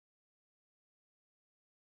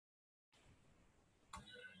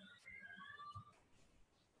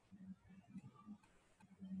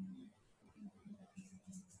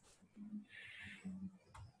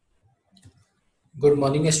Good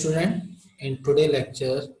morning, student. In today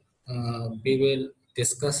lecture, we will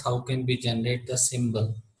discuss how can we generate the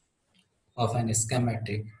symbol of an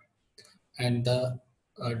schematic and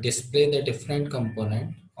display the different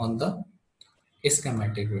component on the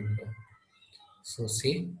schematic window. So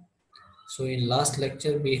see, so in last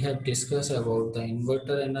lecture we have discussed about the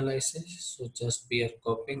inverter analysis. So just we are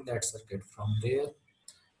copying that circuit from there.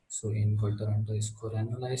 So inverter underscore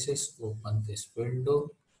analysis. Open this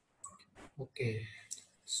window. Okay.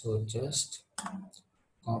 So just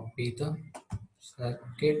copy the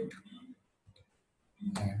circuit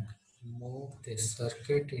and move this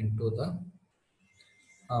circuit into the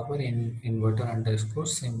our inverter underscore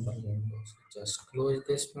symbol window. So just close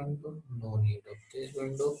this window, no need of this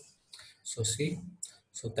window. So see,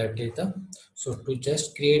 so that is the, so to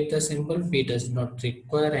just create the symbol, we does not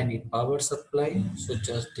require any power supply. So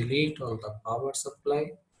just delete all the power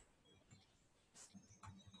supply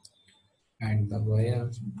and the wire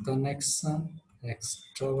connection,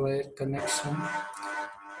 extra wire connection.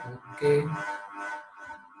 Okay,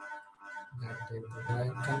 that is the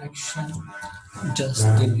wire connection. Just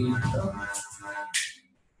delete the,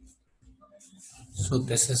 so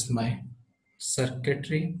this is my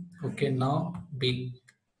circuitry. Okay, now we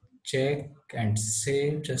check and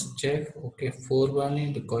save. Just check. Okay, 4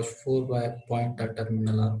 1 because 4 wire pointer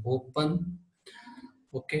terminal are open.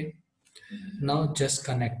 Okay, now just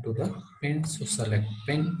connect to the pin. So select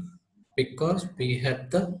pin because we have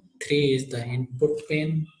the 3 is the input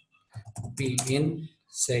pin, P in,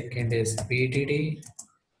 second is VDD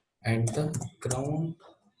and the ground.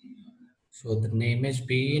 So the name is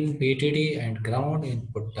B in, BTD and ground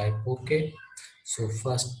input type. Okay. So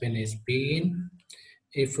first pin is B in.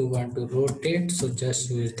 If you want to rotate, so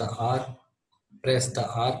just use the R, press the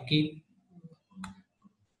R key,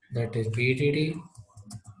 that is BTD,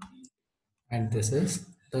 and this is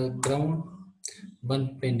the ground.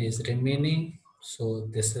 One pin is remaining. So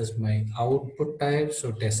this is my output type.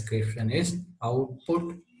 So description is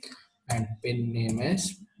output and pin name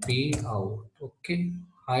is P out. Okay.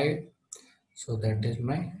 Hide. So that is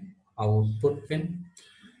my output pin.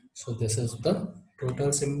 So this is the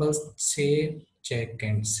total symbols. Save, check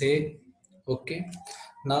and save. Okay.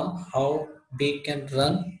 Now how we can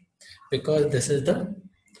run, because this is the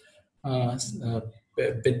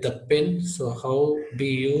with the pin. So how we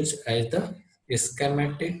use as the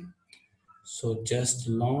schematic. So just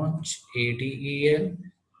launch ADEL.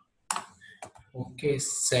 Okay,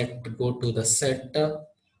 set, go to the setup,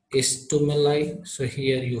 stimuli. So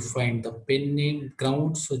here you find the pin name,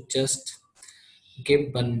 ground. So just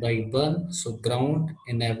give one by one. So ground,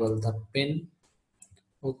 enable the pin.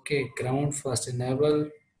 Okay, ground first enable,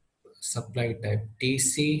 supply type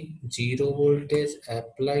DC, 0 voltage,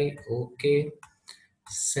 apply. Okay,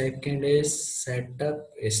 second is setup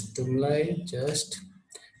stimuli, just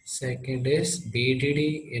second is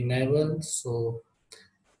BDD, enable. So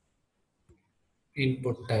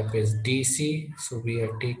input type is DC. So we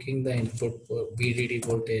are taking the input for BDD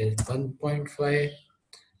voltage 1.5,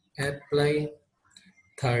 apply.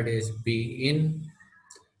 Third is B in,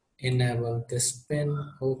 enable this pin.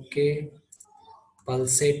 Okay,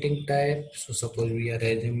 pulsating type. So suppose we are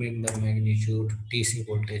assuming the magnitude DC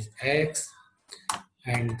voltage X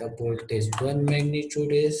and the voltage 1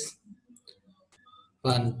 magnitude is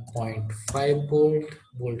 1.5 volt,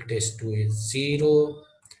 voltage 2 is 0,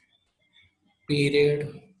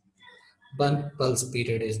 period 1 pulse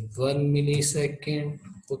period is 1 millisecond.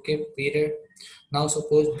 Okay, period. Now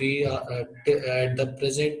suppose we are at the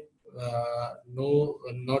present no,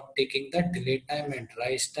 not taking the delay time and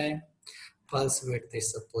rise time. Pulse width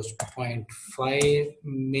is suppose 0.5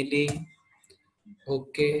 milli.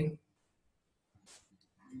 Okay,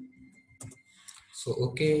 so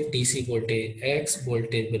okay, DC voltage X,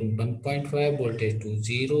 voltage 1.5, voltage to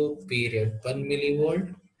 0, period 1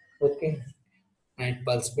 millivolt. Okay, and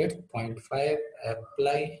pulse width 0.5,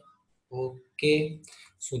 apply. Okay,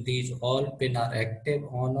 so these all pin are active,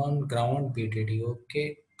 on ground BTD.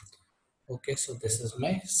 Okay, okay, so this is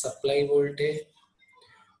my supply voltage.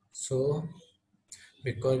 So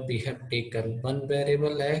because we have taken one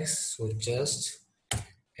variable X, so just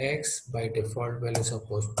X by default value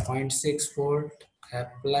suppose 0.6 volt,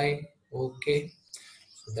 apply. Okay,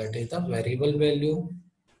 so that is the variable value.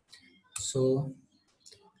 So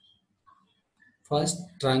first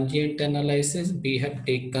transient analysis, we have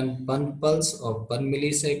taken one pulse of 1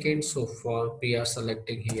 millisecond. So for we are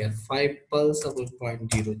selecting here 5 pulse of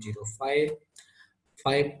 0.005,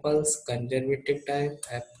 5 pulse conservative type,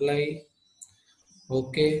 apply.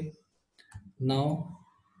 Okay, now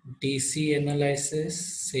DC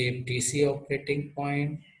analysis, save DC operating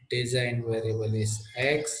point, design variable is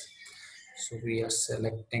X. So we are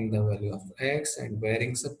selecting the value of X and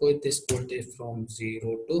varying suppose this voltage from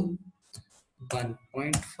 0 to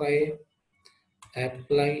 1.5.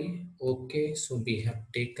 Apply. Okay, so we have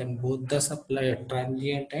taken both the supply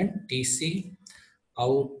transient and DC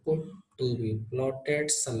output to be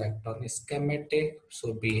plotted. Select on schematic.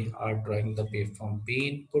 So we are drawing the waveform B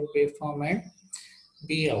input waveform and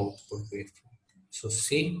B output waveform. So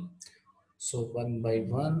see, so one by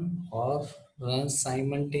one or run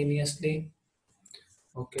simultaneously.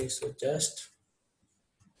 Okay, so just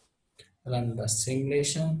run the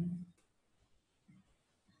simulation.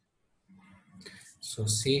 So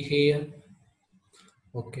see here.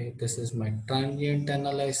 Okay, this is my transient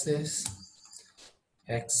analysis.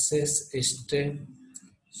 Axis strip.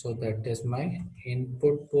 So that is my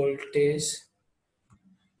input voltage.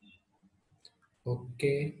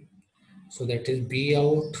 Okay, so that is B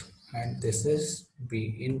out and this is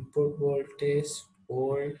B input voltage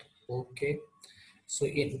volt. Okay, so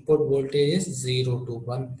input voltage is 0 to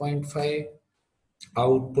 1.5.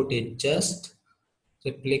 Output is just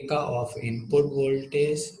replica of input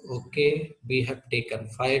voltage. Okay, we have taken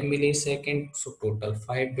 5 milliseconds, so total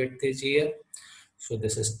 5 bits is here. So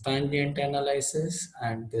this is transient analysis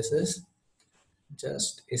and this is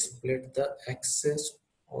just split the axis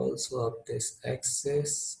also of this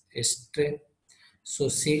axis strip. So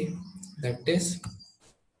see, that is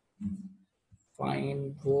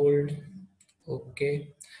fine bold.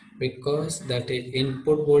 Okay, because that is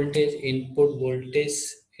input voltage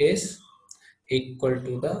is equal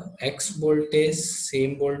to the x voltage,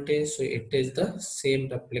 same voltage, so it is the same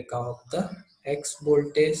replica of the x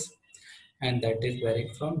voltage and that is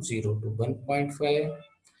varying from 0 to 1.5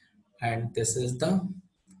 and this is the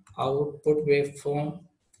output waveform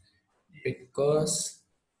because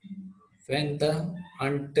when the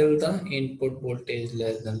until the input voltage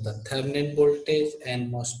less than the Thevenin voltage and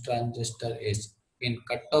MOS transistor is in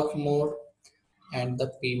cutoff mode and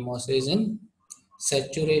the PMOS is in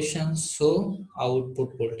saturation, so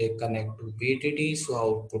output voltage connect to VDD, so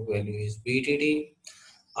output value is VDD.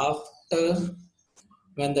 After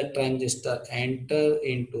when the transistor enter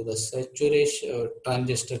into the saturation,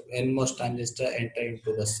 transistor NMOS transistor enter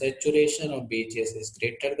into the saturation or BGS is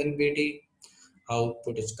greater than VD,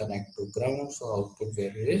 output is connected to ground, so output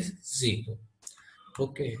value is 0.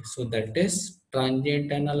 Okay, so that is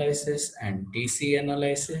transient analysis and DC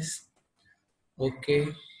analysis. Okay,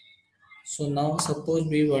 so now suppose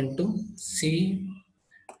we want to see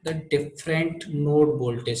the different node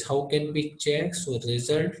voltage. How can we check? So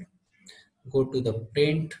result, go to the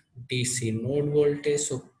print DC node voltage.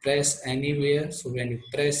 So press anywhere. So when you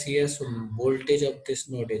press here, so voltage of this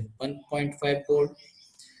node is 1.5 volt.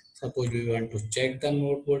 Suppose we want to check the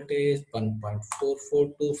node voltage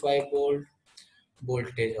 1.4425 volt.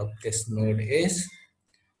 Voltage of this node is zero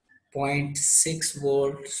point 0.6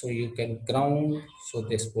 volt. So you can ground. So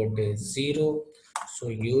this voltage is 0. So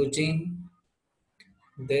using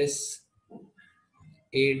this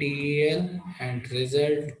ADEL and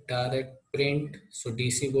result direct print. So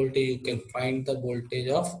DC voltage you can find the voltage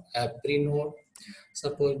of every node.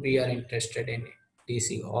 Suppose we are interested in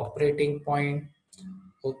DC operating point.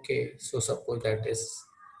 Okay, so suppose that is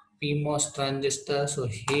PMOS transistor. So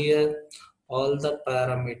here all the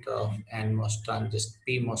parameter of NMOS transistor,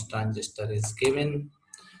 PMOS transistor is given.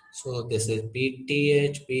 So this is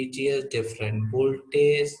BTH, BGS, different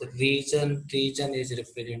voltage, region is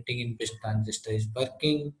representing in which transistor is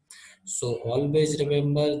working. So always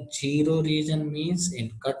remember 0 region means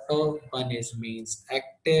in cutoff, 1 is means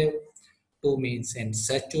active, 2 means in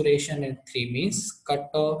saturation and 3 means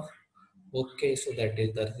cutoff. Okay, so that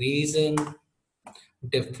is the reason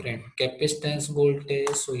different capacitance voltage.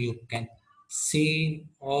 So you can see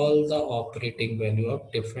all the operating value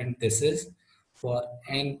of different. This is for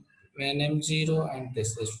NM0 and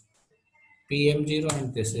this is PM0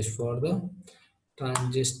 and this is for the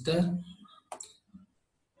transistor.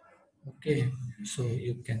 Okay, so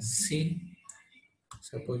you can see.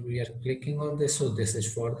 Suppose we are clicking on this, so this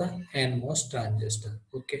is for the NMOS transistor.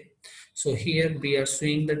 Okay, so here we are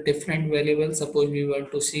seeing the different variables. Suppose we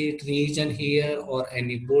want to see region here or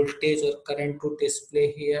any voltage or current to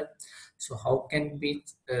display here. So how can we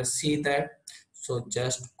see that? So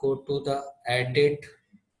just go to the edit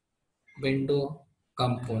window,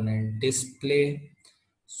 component display.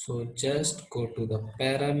 So just go to the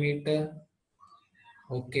parameter.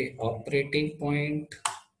 Okay, operating point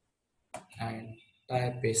and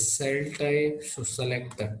type is cell type. So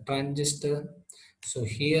select the transistor. So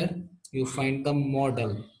here you find the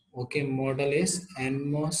model. Okay, model is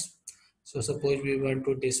NMOS. So suppose we want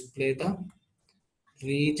to display the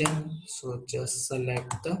region. So just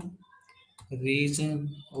select the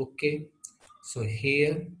region. Okay, So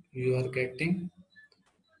here you are getting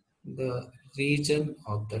the region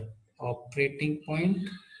of the operating point,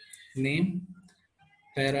 name,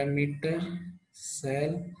 parameter,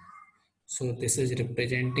 cell. So this is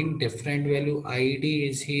representing different value. ID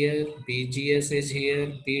is here, BGS is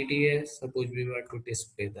here, BDS. Suppose we want to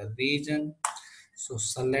display the region. So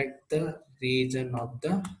select the region of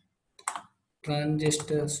the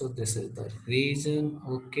transistor. So this is the region.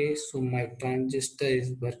 Okay, so my transistor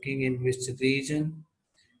is working in which region?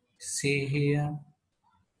 See here.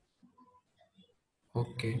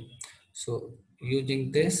 Okay, so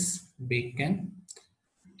using this we can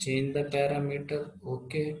change the parameter.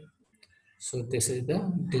 Okay, so this is the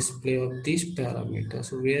display of these parameters.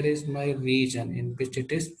 So where is my region in which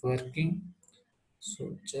it is working?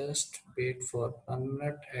 So just wait for 1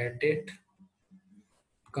 minute. Edit,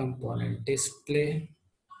 component display.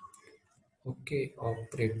 Okay,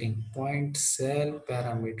 operating point, cell,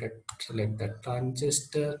 parameter. Select the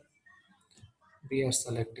transistor. We are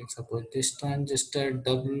selecting, suppose this transistor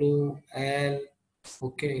W, L.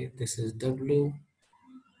 Okay, this is W.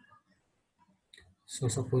 So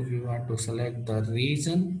suppose we want to select the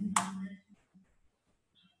region,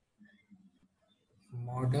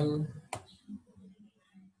 model,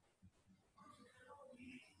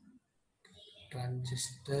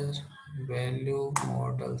 transistor, value,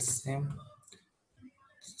 model,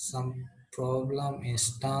 some problem,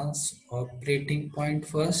 instance, operating point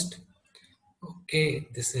first. Okay,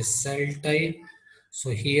 this is cell type.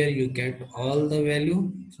 So here you get all the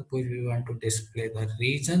value. Suppose we want to display the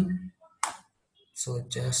region. So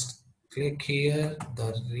just click here,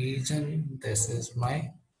 the region. This is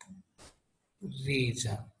my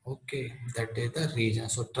region. Okay, that is the region.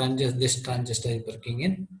 So this transistor is working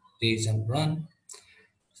in region 1.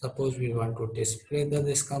 Suppose we want to display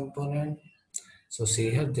this component. So see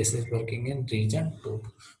here, this is working in region 2.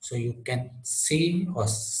 So you can see or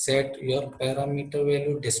set your parameter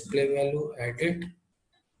value, display value, edit.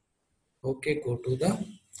 Okay, go to the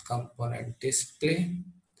component display,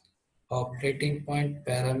 operating point,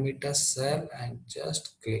 parameter, cell, and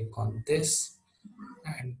just click on this.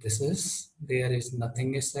 And this is, there is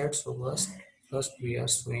nothing is set. So first we are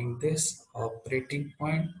showing this operating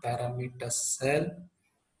point, parameter, cell.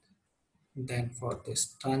 Then for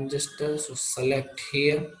this transistor, so select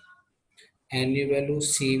here any value,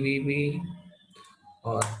 CVB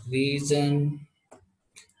or region,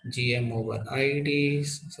 GM over ID.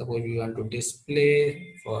 Suppose you want to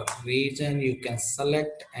display for region, you can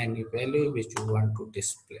select any value which you want to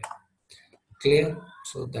display. Clear?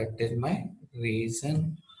 So that is my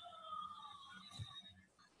region.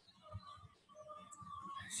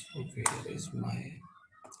 So where is my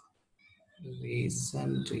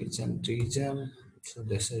region? So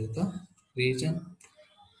this is the region,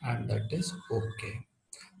 and that is okay.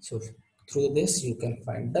 So through this you can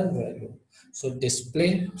find the value. So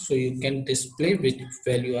display, so you can display which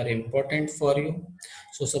value are important for you.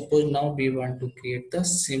 So suppose now we want to create the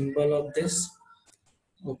symbol of this.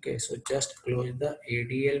 Okay, so just close the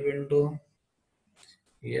ADL window.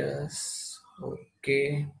 Yes,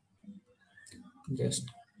 okay, just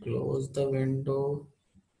close the window.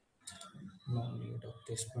 No need of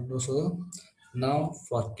this window. So now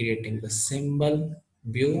for creating the symbol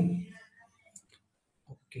view,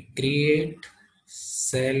 okay, create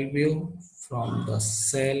cell view. From the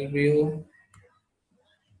cell view,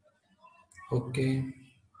 okay,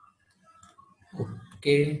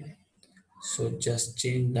 okay, so just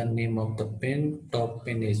change the name of the pin. Top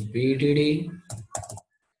pin is VDD,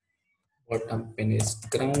 bottom pin is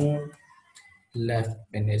ground, left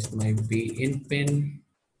pin is my V in pin,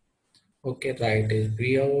 okay, right is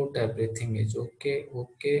V out, everything is okay.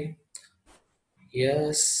 Okay,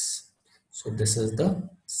 yes, so this is the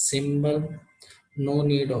symbol. No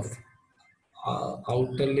need of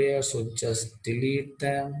outer layer, so just delete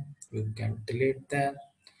them. You can delete them.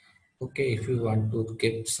 Okay, if you want to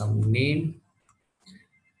give some name,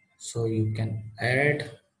 so you can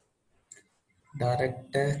add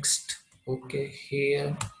direct text. Okay,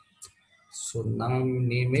 here, so now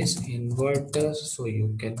name is inverter, so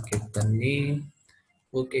you can give the name.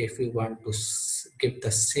 Okay, if you want to give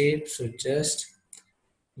the shape, so just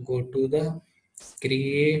go to the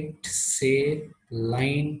create shape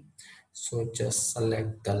line. So just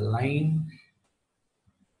select the line.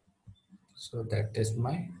 So that is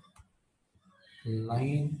my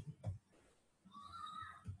line.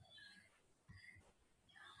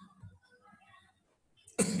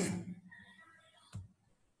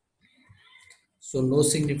 So no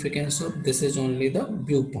significance of this, is only the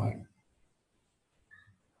viewpoint.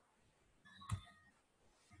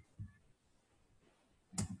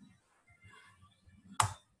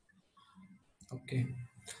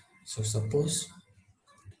 So suppose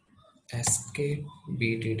escape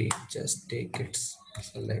BDD, just take it,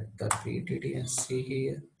 select the BDD and see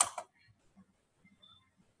here.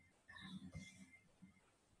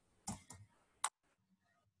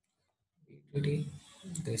 BDD,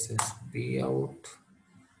 this is B out.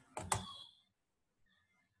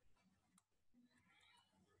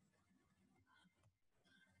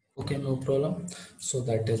 Okay, no problem. So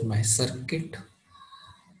that is my circuit.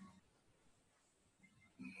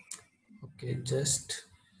 Okay, just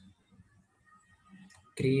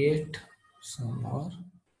create some more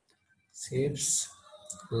shapes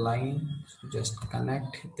line. Just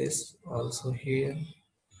connect this also here.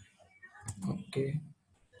 Okay,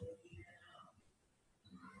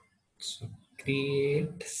 so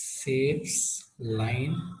create shapes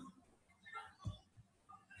line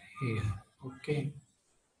here. Okay,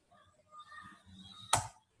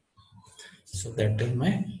 so that is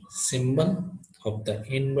my symbol of the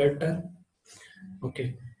inverter.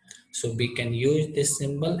 Okay, so we can use this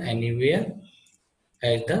symbol anywhere,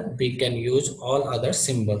 as the we can use all other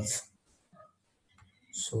symbols.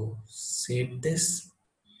 So save this.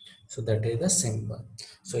 So that is the symbol.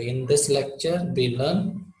 So in this lecture we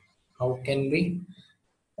learn how can we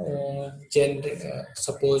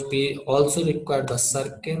suppose we also require the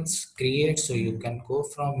circles create. So you can go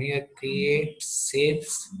from here, create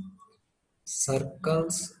shapes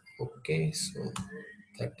circles. Okay, so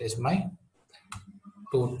that is my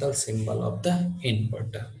total symbol of the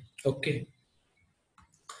inverter. Okay,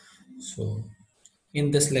 so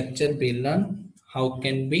in this lecture we learn how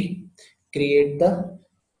can we create the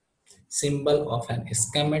symbol of an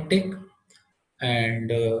schematic,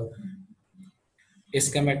 and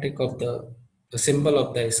schematic of the symbol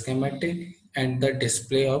of the schematic, and the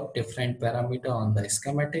display of different parameter on the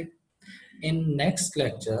schematic. In next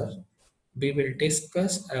lecture we will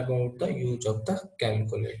discuss about the use of the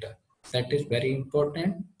calculator. That is very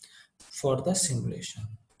important for the simulation.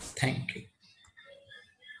 Thank you.